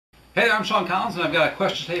Hey there, I'm Sean Collins, and I've got a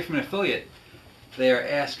question today from an affiliate.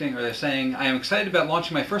 They're saying, I am excited about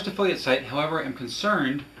launching my first affiliate site, however, am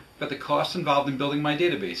concerned about the costs involved in building my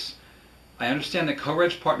database. I understand that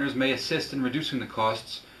co-reg partners may assist in reducing the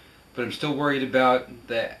costs, but I'm still worried about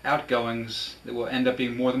the outgoings that will end up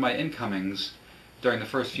being more than my incomings during the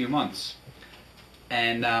first few months.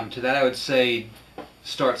 And to that I would say,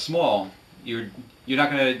 start small. You're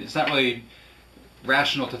not going to, it's not really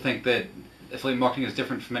rational to think that affiliate marketing is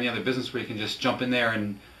different from any other business where you can just jump in there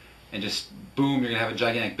and just boom, you're going to have a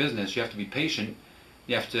gigantic business. You have to be patient.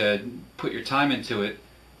 You have to put your time into it.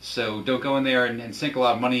 So don't go in there and sink a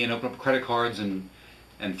lot of money and open up credit cards and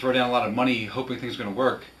throw down a lot of money hoping things are going to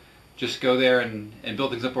work. Just go there and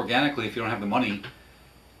build things up organically if you don't have the money,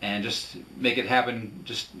 and just make it happen.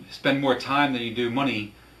 Just spend more time than you do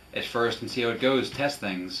money at first and see how it goes. Test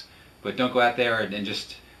things, but don't go out there and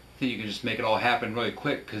just think you can just make it all happen really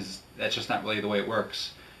quick, because that's just not really the way it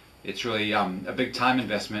works. It's really a big time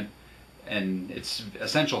investment, and it's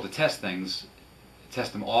essential to test things,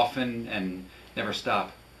 test them often and never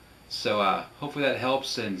stop. So hopefully that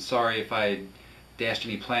helps, and sorry if I dashed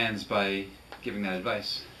any plans by giving that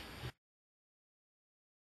advice.